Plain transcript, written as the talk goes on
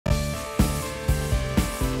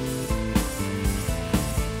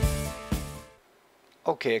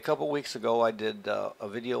Okay, a couple weeks ago I did a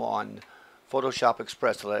video on Photoshop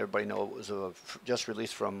Express to let everybody know it was just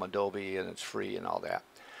released from Adobe and it's free and all that.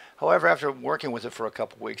 However, after working with it for a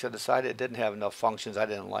couple weeks, I decided it didn't have enough functions. I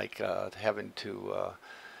didn't like having to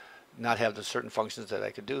not have the certain functions that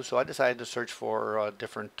I could do, so I decided to search for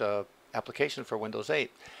different applications for Windows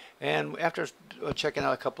 8. And after checking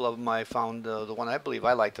out a couple of them, I found the one I believe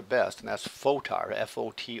I like the best, and that's Fotor,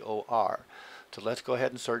 F-O-T-O-R. So let's go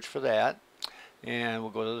ahead and search for that. And we'll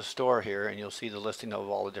go to the store here and you'll see the listing of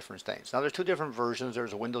all the different things. Now there's two different versions.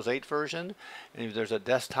 There's a Windows 8 version and there's a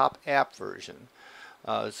desktop app version.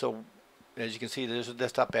 So as you can see, there's a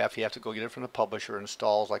desktop app. You have to go get it from the publisher. It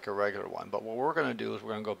installs like a regular one. But what we're going to do is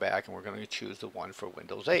we're going to go back and we're going to choose the one for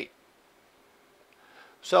Windows 8.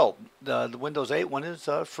 So the Windows 8 one is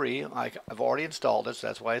free. I've already installed it, so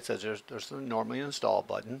that's why it says there's the normally install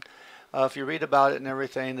button. If you read about it and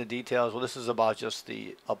everything, the details, well, this is about just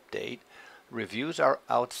the update. Reviews are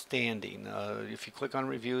outstanding. If you click on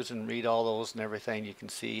reviews and read all those and everything, you can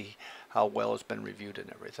see how well it's been reviewed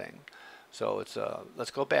and everything. So it's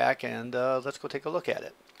let's go back and let's go take a look at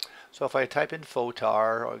it. So if I type in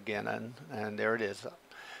Fotor again, and there it is,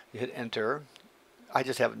 you hit enter. I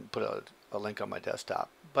just haven't put a link on my desktop.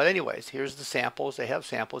 But anyways, here's the samples. They have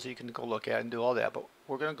samples you can go look at and do all that. But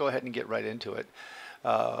we're going to go ahead and get right into it.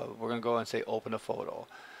 We're going to go and say open a photo.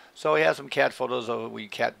 So we have some cat photos of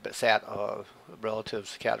sat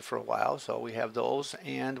relatives cat for a while, so we have those,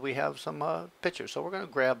 and we have some pictures. So we're going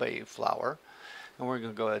to grab a flower and we're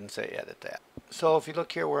going to go ahead and say edit that. So if you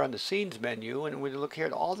look here, we're on the scenes menu, and we look here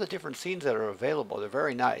at all the different scenes that are available. They're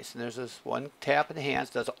very nice, and there's this one, tap enhance,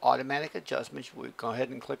 does automatic adjustments. We go ahead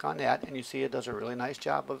and click on that and you see it does a really nice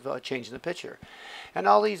job of changing the picture. And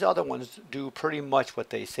all these other ones do pretty much what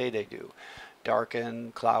they say they do.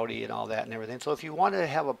 Darken, cloudy, and all that and everything. So if you want to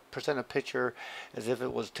have a present a picture as if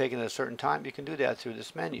it was taken at a certain time, you can do that through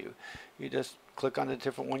this menu. You just click on the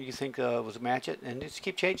different one you think was match it, and just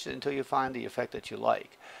keep changing it until you find the effect that you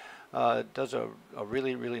like. It does a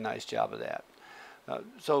really nice job of that.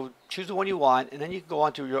 So choose the one you want, and then you can go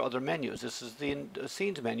on to your other menus. This is the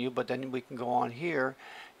scenes menu, but then we can go on here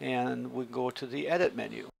and we can go to the edit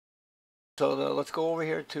menu. So let's go over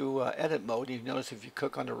here to edit mode. You notice if you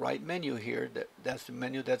click on the right menu here, that's the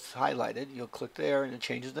menu that's highlighted. You'll click there and it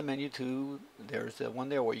changes the menu to, there's the one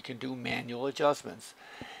there where you can do manual adjustments.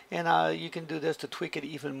 And you can do this to tweak it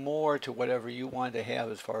even more to whatever you want to have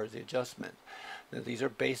as far as the adjustment. Now, these are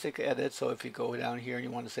basic edits, so if you go down here and you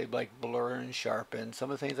want to say like blur and sharpen, some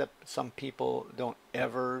of the things that some people don't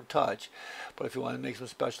ever touch, but if you want to make some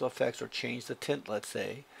special effects or change the tint, let's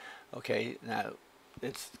say, okay, now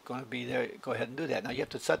it's going to be there. Go ahead and do that. Now you have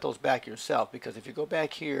to set those back yourself, because if you go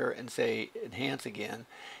back here and say enhance again,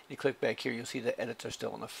 you click back here, you'll see the edits are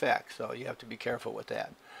still in effect, so you have to be careful with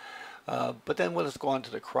that. But then we'll just go on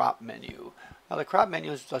to the crop menu. Now the crop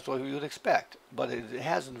menu is just what you would expect, but it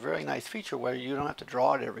has a very nice feature where you don't have to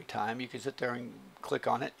draw it every time. You can sit there and click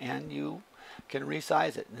on it and you can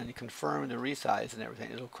resize it, and then you confirm the resize and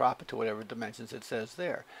everything. It'll crop it to whatever dimensions it says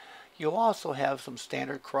there. You'll also have some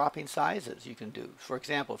standard cropping sizes you can do. For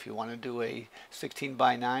example, if you want to do a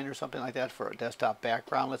 16:9 or something like that for a desktop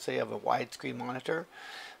background, let's say you have a widescreen monitor,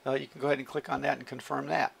 you can go ahead and click on that and confirm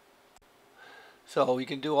that. So you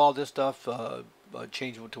can do all this stuff,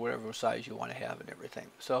 change it to whatever size you want to have and everything.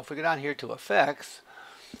 So if we go down here to effects,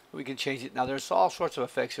 we can change it. Now there's all sorts of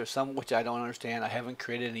effects here, some which I don't understand. I haven't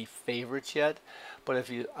created any favorites yet, but if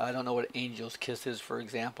you, I don't know what Angel's Kiss is, for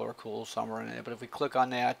example, or Cool Summer in it, but if we click on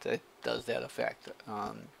that, it does that effect.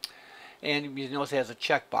 And you notice it has a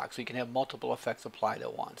checkbox, so you can have multiple effects applied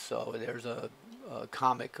at once. So there's a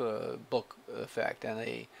comic book effect, and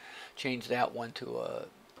they changed that one to a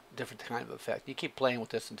different kind of effect. You keep playing with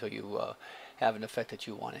this until you have an effect that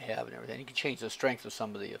you want to have and everything. You can change the strength of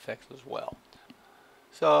some of the effects as well.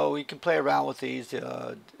 So you can play around with these,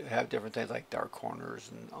 have different things like dark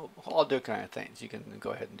corners and all different kind of things you can go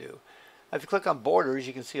ahead and do. If you click on borders,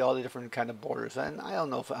 you can see all the different kind of borders. And I don't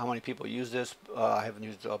know how many people use this. I haven't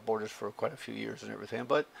used borders for quite a few years and everything,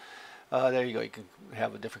 but there you go. You can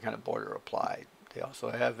have a different kind of border applied. They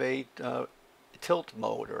also have a tilt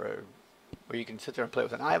mode, or where you can sit there and play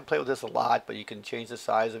with it. And I haven't played with this a lot, but you can change the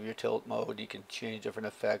size of your tilt mode. You can change different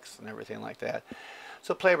effects and everything like that.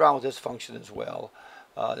 So play around with this function as well.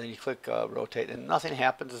 Then you click rotate, and nothing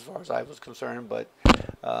happens as far as I was concerned, but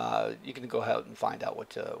you can go ahead and find out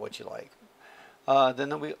what you like.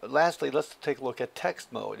 Lastly, let's take a look at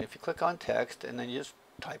text mode. If you click on text, and then you just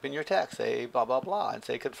type in your text, say blah blah blah, and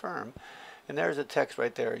say confirm, and there's a text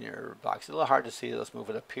right there in your box. It's a little hard to see. Let's move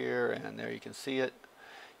it up here, and there you can see it.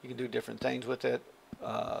 You can do different things with it.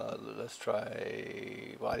 Let's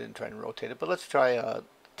try, well, I didn't try and rotate it, but let's try a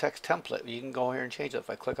text template. You can go here and change it. If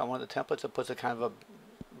I click on one of the templates, it puts a kind of a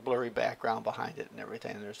blurry background behind it and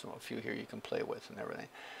everything. There's a few here you can play with and everything.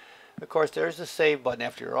 Of course, there's the save button.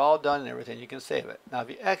 After you're all done and everything, you can save it. Now, if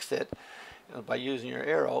you exit, by using your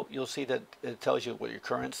arrow, you'll see that it tells you what your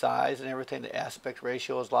current size and everything. The aspect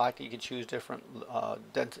ratio is locked. You can choose different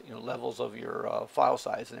levels of your file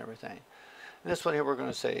size and everything. And this one here, we're going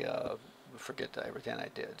to say, forget everything I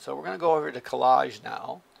did. So we're going to go over to collage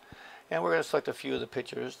now. And we're going to select a few of the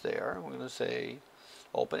pictures there. We're going to say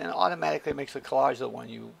open, and it automatically makes a collage of the one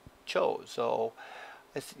you chose. So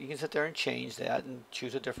you can sit there and change that and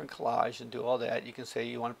choose a different collage and do all that. You can say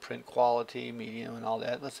you want to print quality, medium, and all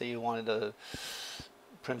that. Let's say you wanted to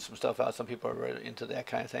print some stuff out. Some people are really into that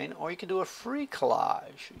kind of thing. Or you can do a free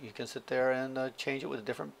collage. You can sit there and change it with a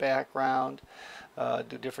different background,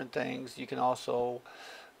 do different things. You can also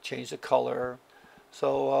change the color.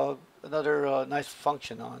 So another nice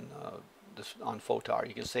function on on Fotor.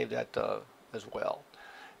 You can save that as well.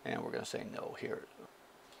 And we're going to say no here.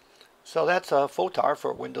 So that's Fotor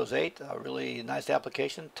for Windows 8. A really nice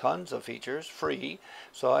application, tons of features, free.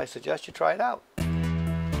 So I suggest you try it out.